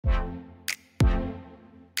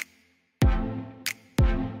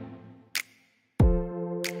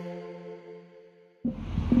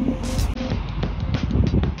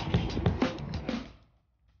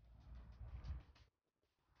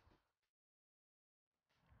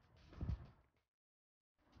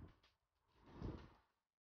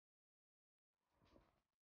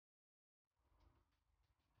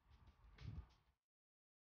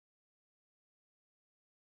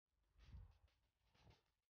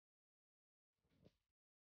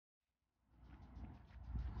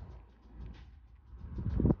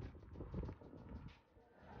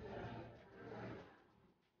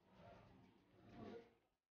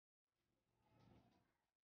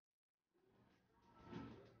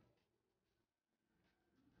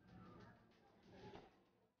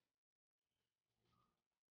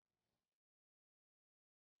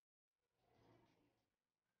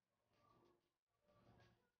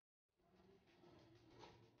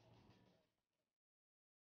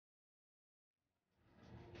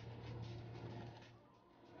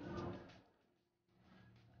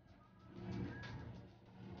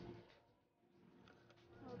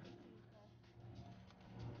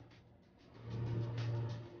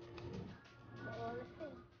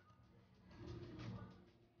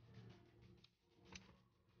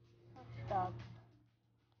Dog.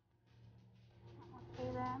 See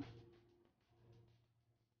them?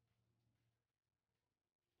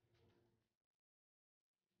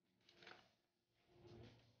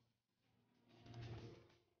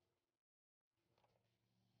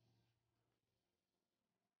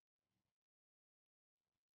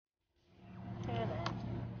 Here they are.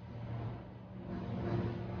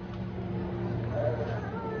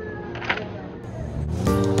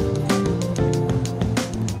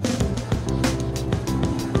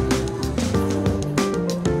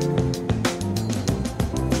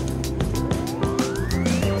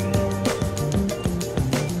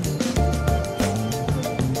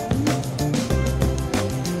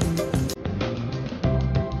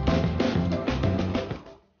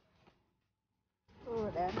 Oh,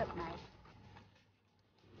 they look nice.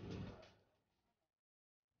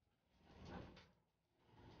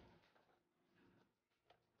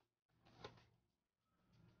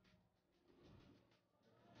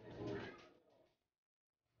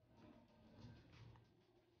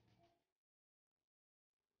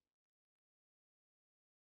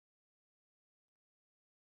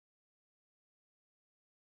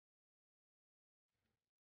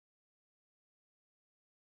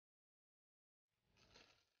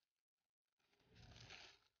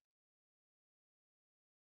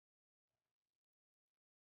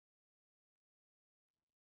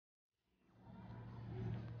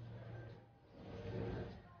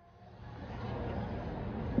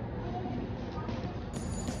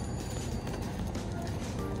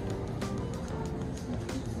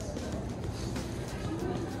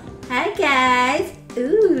 Hi guys!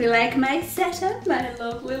 Ooh, like my setup? My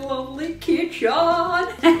lovely kitchen!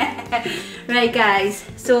 Right guys,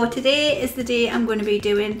 so today is the day I'm going to be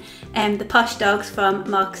doing the Posh dogs from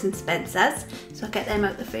Marks and Spencer's. So I'll get them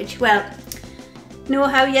out the fridge. Well, you know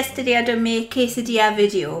how yesterday I done my quesadilla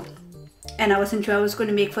video and I wasn't sure I was going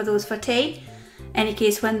to make for those for tea? Any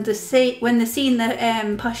case, when they seen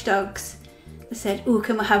the Posh dogs, they said, oh,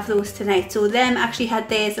 can we have those tonight? So them actually had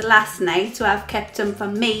theirs last night, so I've kept them for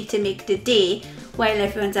me to make today while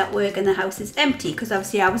everyone's at work and the house is empty, because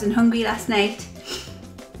obviously I wasn't hungry last night.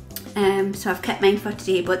 So I've kept mine for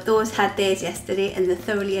today, but those had theirs yesterday and they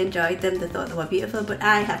thoroughly enjoyed them. They thought they were beautiful, but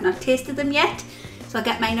I have not tasted them yet. So I'll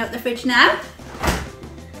get mine out the fridge now.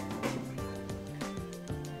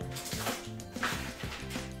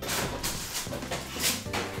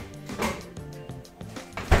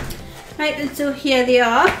 Right, and so here they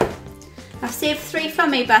are. I've saved 3 for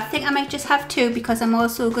me, but I think I might just have 2 because I'm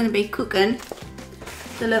also going to be cooking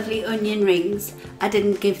the lovely onion rings. I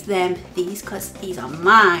didn't give them these because these are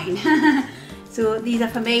mine. So these are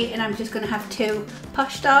for me, and I'm just going to have 2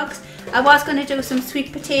 Posh dogs. I was going to do some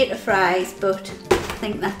sweet potato fries, but I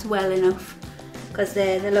think that's well enough because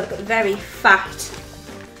they look very fat,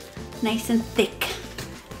 nice and thick.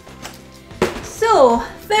 So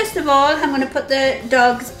first of all, I'm going to put the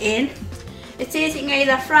dogs in. It says you can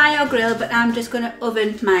either fry or grill, but I'm just going to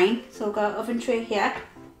oven mine. So I've got an oven tray here.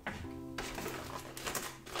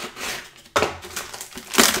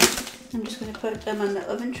 I'm just going to put them on the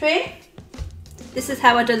oven tray. This is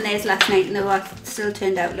how I done theirs last night and they still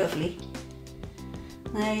turned out lovely.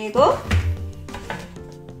 There you go.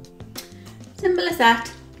 Simple as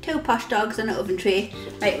that. 2 Posh dogs on an oven tray.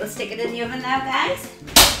 Right, we'll stick it in the oven now, guys.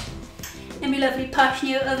 In my lovely Posh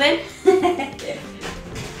new oven.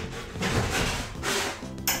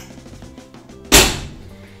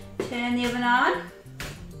 Turn the oven on.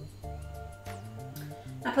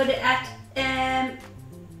 I put it at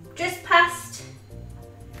just past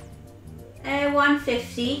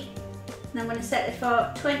 150, and I'm going to set it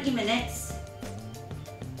for 20 minutes.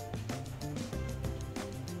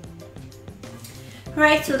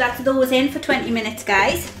 Right, so that's those in for 20 minutes,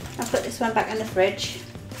 guys. I'll put this one back in the fridge.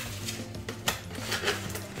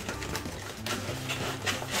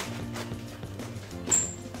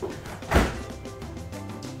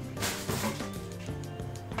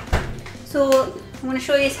 So I'm going to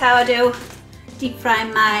show you how I do deep fry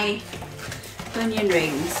my onion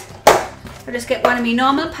rings. I'll just get one of my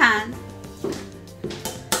normal pans.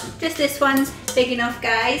 Just this one's big enough,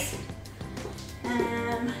 guys.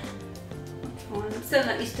 I'm still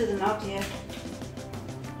not used to them out here.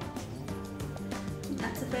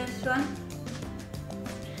 That's the first one.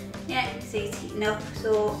 Yeah, you can see it's heating up.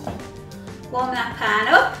 So warm that pan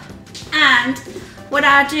up. And what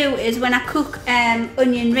I do is when I cook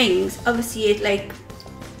onion rings, obviously it like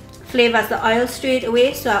flavours the oil straight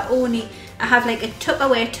away, so I have like a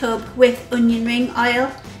Tupperware tub with onion ring oil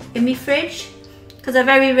in my fridge, because I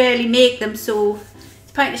very rarely make them, so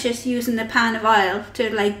it's pointless just using the pan of oil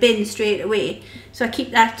to like bin straight away. So I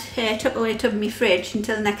keep that Tupperware tub in my fridge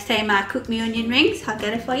until the next time I cook my onion rings. I'll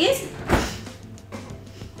get it for you.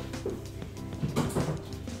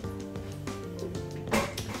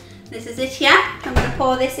 This is it here. I'm going to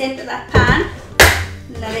pour this into that pan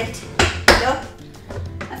and let it heat up.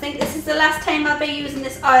 I think this is the last time I'll be using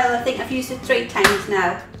this oil. I think I've used it 3 times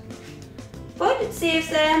now. But it saves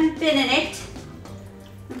binning it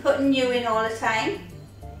and putting new in all the time.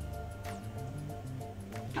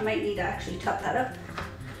 I might need to actually top that up.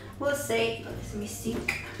 We'll see. Put this in my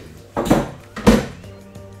sink.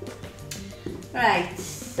 Right,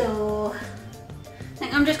 so I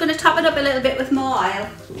think I'm just going to top it up a little bit with more oil.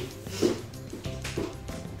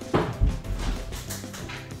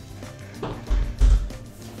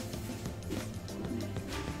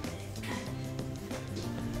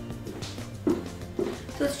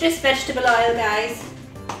 So it's just vegetable oil, guys.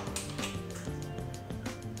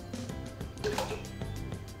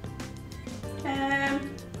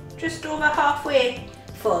 Just over halfway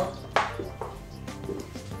full.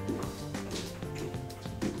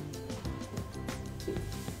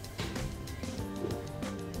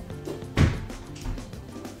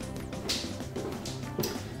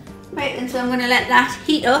 Right, and so I'm going to let that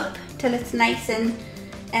heat up till it's nice and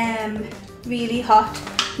really hot,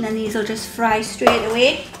 and then these will just fry straight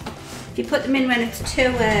away. If you put them in when it's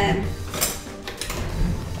too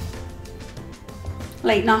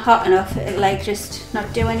like not hot enough, it'll like just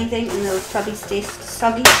not do anything and they'll probably stay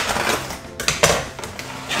soggy.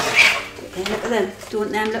 Okay, look at them,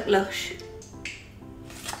 don't them look lush?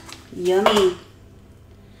 Yummy.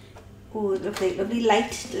 Oh, it looks like lovely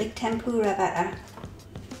light, like tempura batter.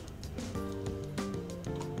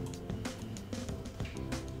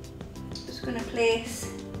 Just going to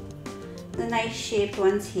place the nice shaped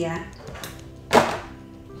ones here.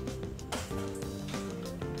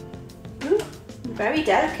 Ooh, very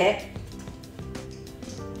delicate.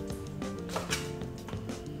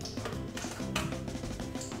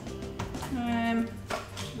 One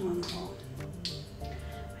more.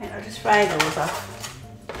 Right, I'll just fry those off.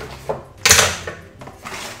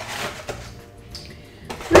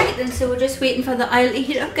 Right then, so we're just waiting for the oil to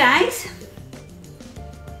heat up, guys.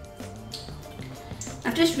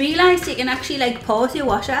 I've just realised you can actually like pause your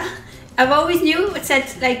washer. I've always knew it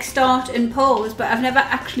said like start and pause, but I've never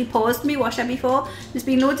actually paused my washer before. There's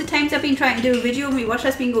been loads of times I've been trying to do a video and my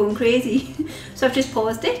washer's been going crazy. So I've just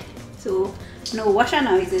paused it. So no washer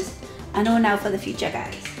noises. I know now for the future,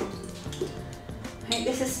 guys. Right,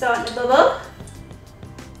 this is starting to bubble.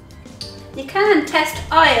 You can test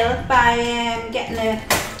oil by getting a,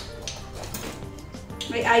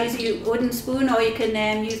 right, I use a wooden spoon, or you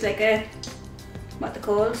can use like a, what they're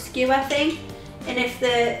called, skewer thing. And if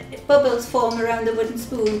the bubbles form around the wooden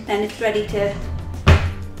spoon, then it's ready to.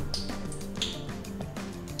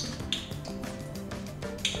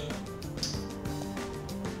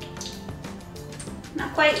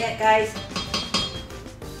 Not quite yet, guys.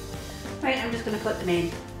 Right, I'm just going to put them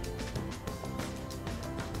in.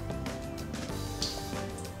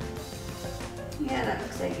 Yeah, that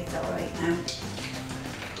looks like it's alright now.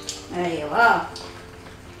 There you are.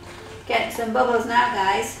 Getting some bubbles now,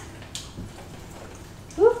 guys.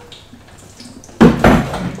 Ooh.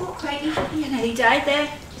 Oh, crikey, you nearly died there.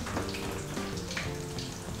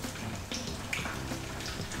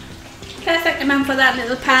 Perfect amount for that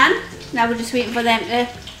little pan. Now we're just waiting for them to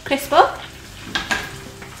crisp up.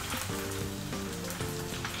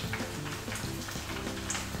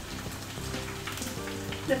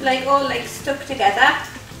 They've like all like stuck together.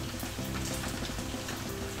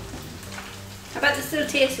 I bet they still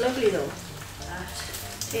taste lovely though.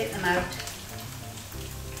 Take them out.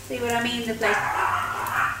 See what I mean? They've like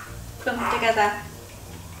clumped together.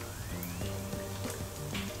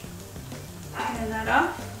 Turn that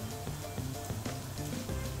off.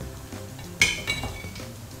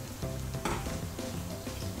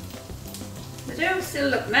 They do still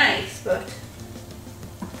look nice, but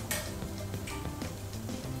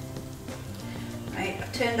right,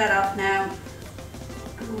 I've turned that off now.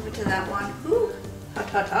 I'm over to that one. Ooh, hot,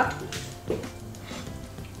 hot, hot.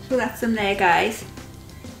 So that's them there, guys.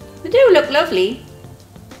 They do look lovely,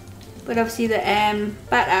 but obviously the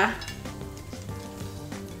batter,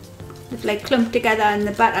 they've like clumped together and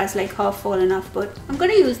the batter's like half fallen off, but I'm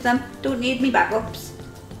going to use them. Don't need me backups.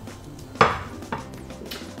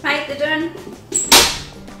 Right, they're done.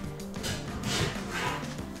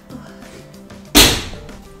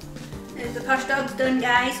 There's the posh dogs done,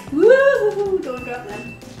 guys. Woo! Don't drop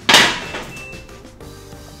them.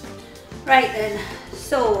 Right then,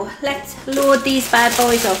 so let's load these bad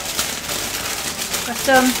boys up. Got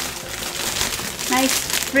some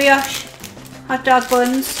nice brioche hot dog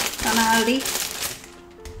buns from Aldi.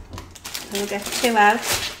 So we'll get 2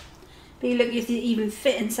 out. But you look, if you even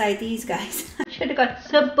fit inside these guys. I should have got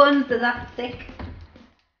sub buns, they're that thick.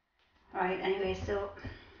 Right, anyway, so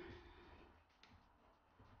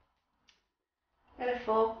get a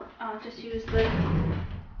fork. I'll just use the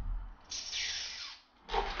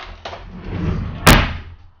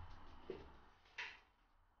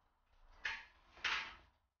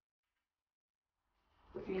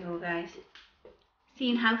here you go, guys.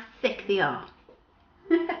 Seeing how thick they are.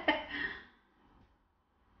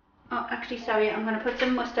 Oh, actually, sorry, I'm going to put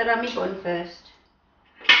some mustard on my bun first.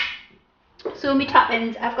 So my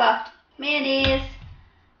toppings, I've got mayonnaise,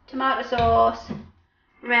 tomato sauce,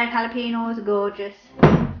 red jalapenos are gorgeous,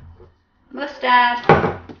 mustard,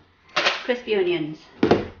 crispy onions.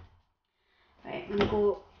 Right, I'm going to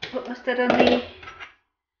go put mustard on the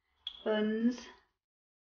buns.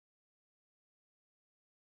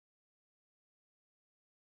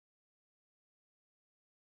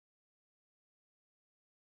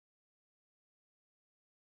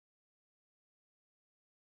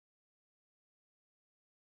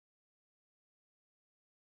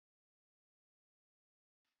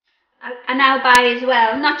 I now buy as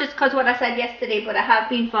well, not just because what I said yesterday, but I have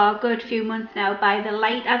been for a good few months now, buy the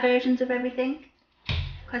lighter versions of everything.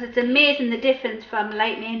 Because it's amazing the difference from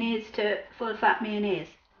light mayonnaise to full fat mayonnaise.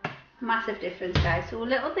 Massive difference, guys. So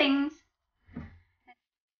little things.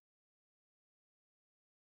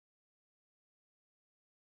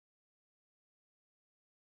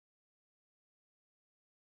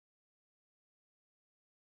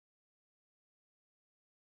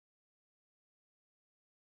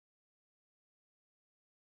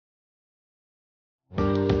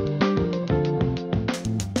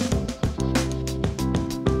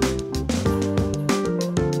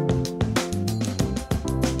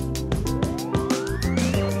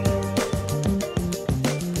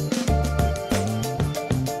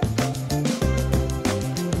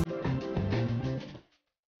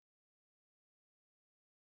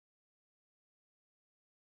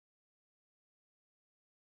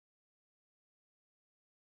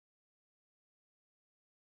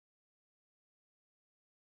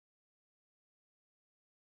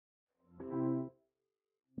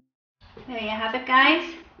 There you have it,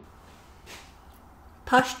 guys.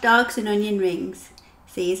 Posh dogs and onion rings.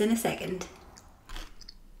 See you in a second.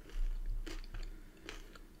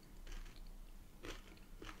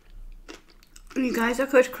 You guys, I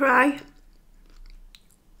could cry.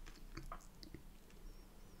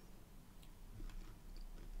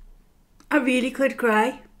 I really could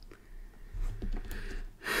cry.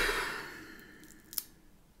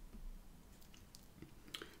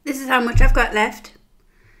 This is how much I've got left.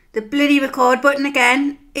 The bloody record button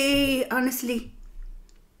again. Honestly.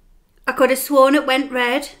 I could have sworn it went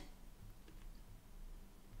red.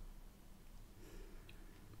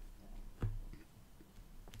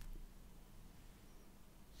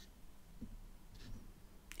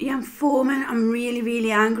 Yeah, I'm foaming. I'm really,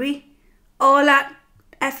 really angry. All that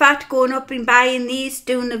effort going up and buying these,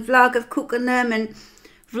 doing the vlog of cooking them and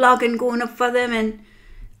vlogging going up for them, and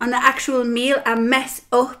on the actual meal I mess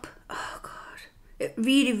up. Oh God. It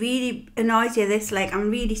really, really annoys you, this. Like,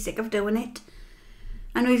 I'm really sick of doing it.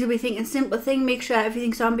 I know you'll be thinking, simple thing, make sure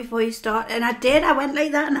everything's on before you start. And I did. I went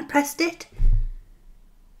like that and I pressed it.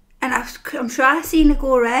 And I'm sure I seen it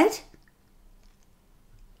go red.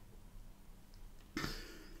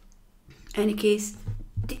 Any case,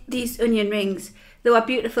 these onion rings, they were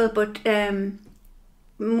beautiful, but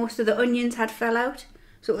most of the onions had fell out.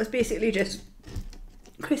 So it was basically just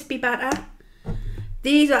crispy batter.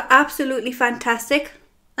 These are absolutely fantastic.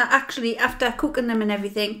 I actually, after cooking them and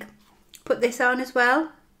everything, put this on as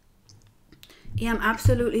well. Yeah, I'm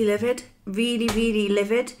absolutely livid. Really, really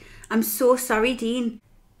livid. I'm so sorry, Dean,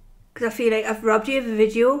 because I feel like I've robbed you of a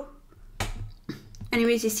video.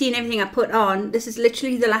 Anyways, you've seen everything I put on. This is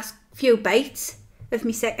literally the last few bites of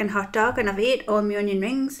my second hot dog, and I've ate all my onion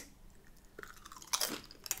rings.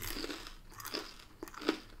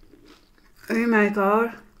 Oh my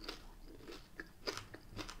god.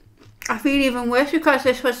 I feel even worse because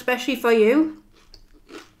this was especially for you.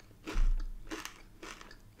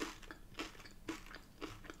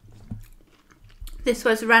 This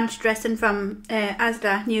was ranch dressing from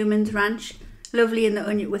Asda Newman's Ranch. Lovely in the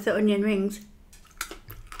onion with the onion rings.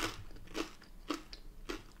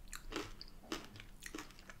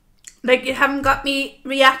 Like, you haven't got me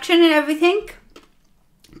reaction and everything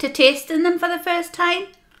to tasting them for the first time.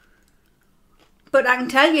 But I can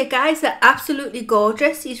tell you guys, they're absolutely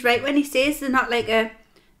gorgeous. He's right when he says they're not like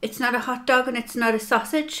it's not a hot dog and it's not a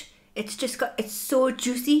sausage. It's just got, it's so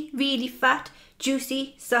juicy, really fat,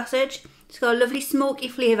 juicy sausage. It's got a lovely smoky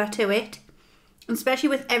flavour to it. And especially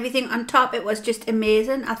with everything on top, it was just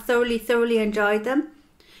amazing. I thoroughly enjoyed them.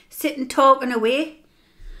 Sitting talking away.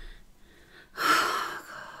 Oh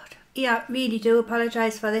God. Yeah, I really do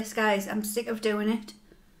apologise for this, guys. I'm sick of doing it.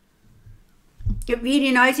 It really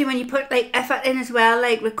annoys you when you put like effort in as well,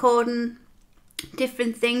 like recording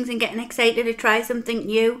different things and getting excited to try something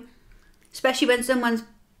new, especially when someone's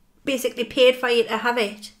basically paid for you to have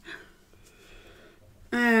it.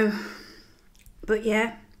 But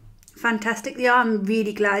yeah, fantastic they are. I'm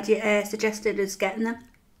really glad you suggested us getting them.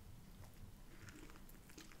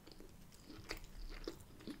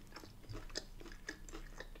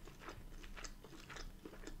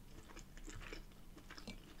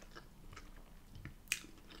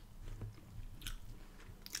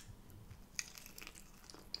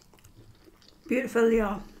 Beautiful they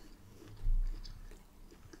are.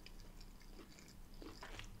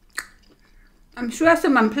 I'm sure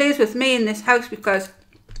someone plays with me in this house because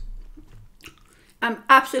I'm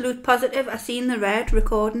absolute positive I seen the red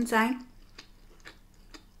recording sign.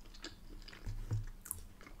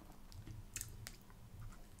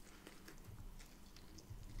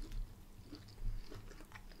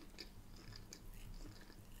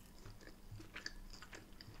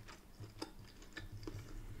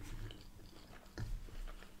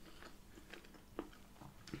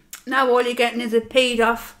 Now all you're getting is a paid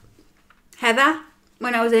off Heather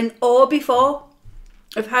when I was in awe before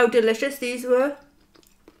of how delicious these were.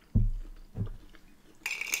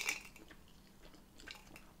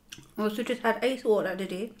 Also just had ice water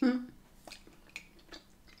today.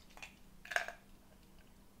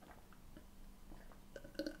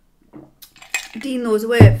 Dean, those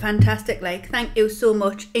were fantastic. Like, thank you so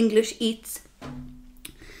much, English Eats.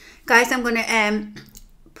 Guys, I'm going to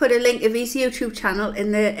put a link of his YouTube channel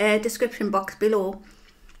in the description box below.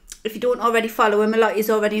 If you don't already follow him, a lot of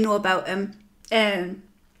you already know about him.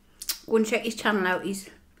 Go and check his channel out.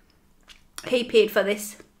 He paid for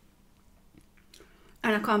this.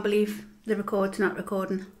 And I can't believe the record's not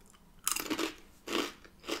recording.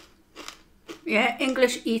 Yeah,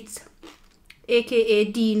 English Eats, aka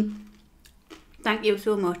Dean. Thank you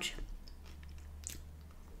so much.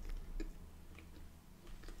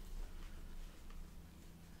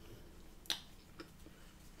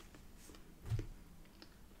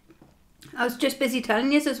 I was just busy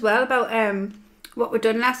telling you as well about what we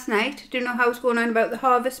done last night. Do you know how I was going on about the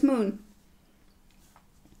harvest moon?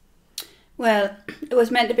 Well, it was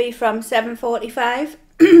meant to be from 7:45.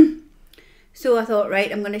 So I thought,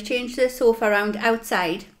 right, I'm going to change the sofa around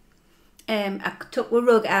outside. I took the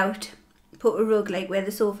rug out, put a rug like where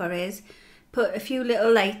the sofa is, put a few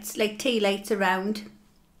little lights, like tea lights around,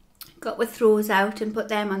 got the throws out and put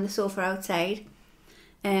them on the sofa outside.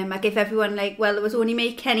 I gave everyone like, well, there was only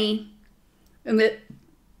me, Kenny, and the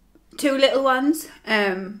two little ones.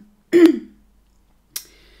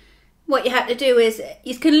 What you have to do is,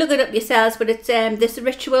 you can look it up yourselves, but it's this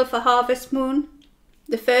ritual for harvest moon.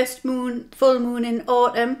 The first moon, full moon in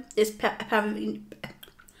autumn, is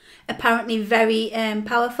apparently very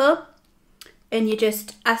powerful. And you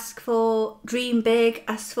just ask for, dream big,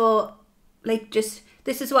 ask for, like, just,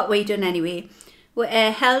 this is what we done anyway. We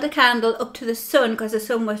held a candle up to the sun because the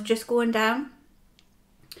sun was just going down.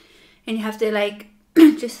 And you have to like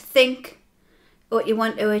just think what you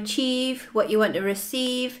want to achieve, what you want to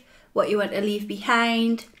receive, what you want to leave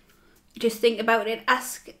behind. Just think about it.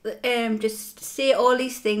 Ask, just say all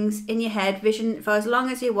these things in your head. Vision for as long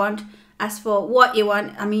as you want. Ask for what you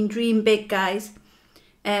want. I mean, dream big, guys.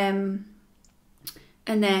 And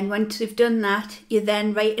then once you've done that, you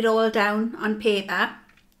then write it all down on paper.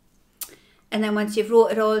 And then once you've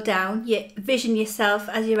wrote it all down, you vision yourself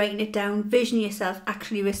as you're writing it down, vision yourself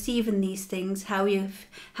actually receiving these things, how you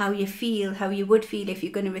feel, how you would feel if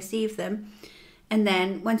you're going to receive them. And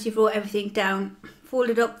then once you've wrote everything down, fold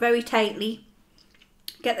it up very tightly,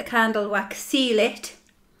 get the candle wax, seal it,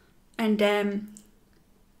 and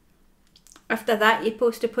after that you're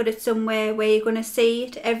supposed to put it somewhere where you're going to see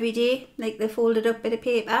it every day, like the folded up bit of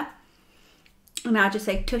paper. And I just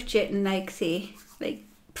like touch it and like say, like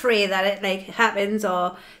pray that it like happens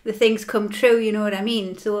or the things come true, you know what I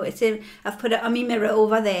mean? So it's I've put it on my mirror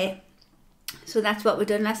over there. So that's what we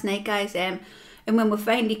done last night, guys. And when we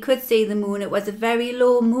finally could see the moon, it was a very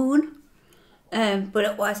low moon, but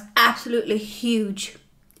it was absolutely huge.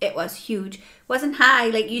 It was huge. It wasn't high,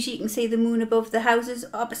 like usually you can see the moon above the houses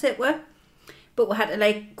opposite were, but we had to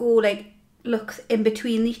like go like look in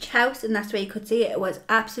between each house, and that's where you could see it. It was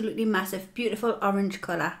absolutely massive, beautiful orange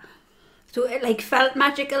colour. So it like felt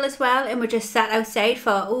magical as well, and we just sat outside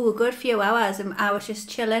for a good few hours, and I was just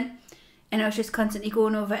chilling, and I was just constantly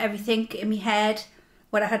going over everything in my head,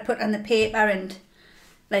 what I had put on the paper, and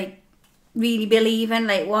like really believing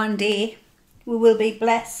like one day we will be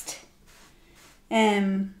blessed.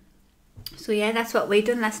 So yeah, that's what we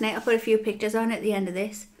done last night. I'll put a few pictures on at the end of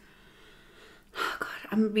this. Oh God,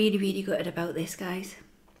 I'm really, really gutted about this, guys.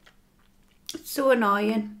 It's so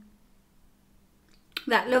annoying.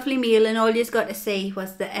 That lovely meal, and all you've got to see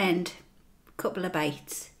was the end. Couple of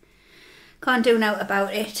bites. Can't do nothing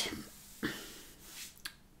about it.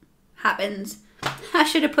 Happens. I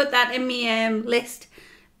should have put that in my list.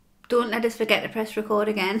 Don't let us forget to press record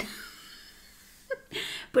again.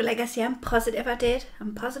 But like I say, I'm positive I did.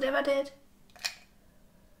 I'm positive I did.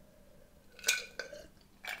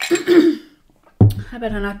 I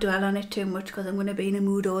better not dwell on it too much because I'm going to be in a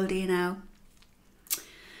mood all day now.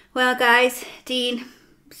 Well guys, Dean,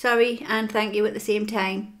 sorry and thank you at the same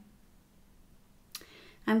time.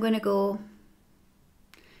 I'm going to go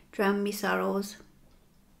drown my sorrows.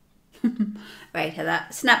 Right, Heather,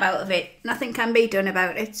 snap out of it. Nothing can be done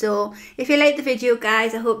about it. So if you liked the video,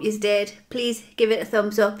 guys, I hope you did. Please give it a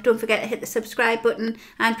thumbs up. Don't forget to hit the subscribe button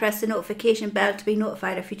and press the notification bell to be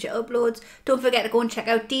notified of future uploads. Don't forget to go and check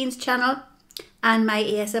out Dean's channel and my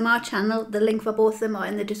ASMR channel. The link for both of them are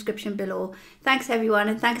in the description below. Thanks everyone,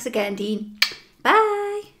 and thanks again, Dean.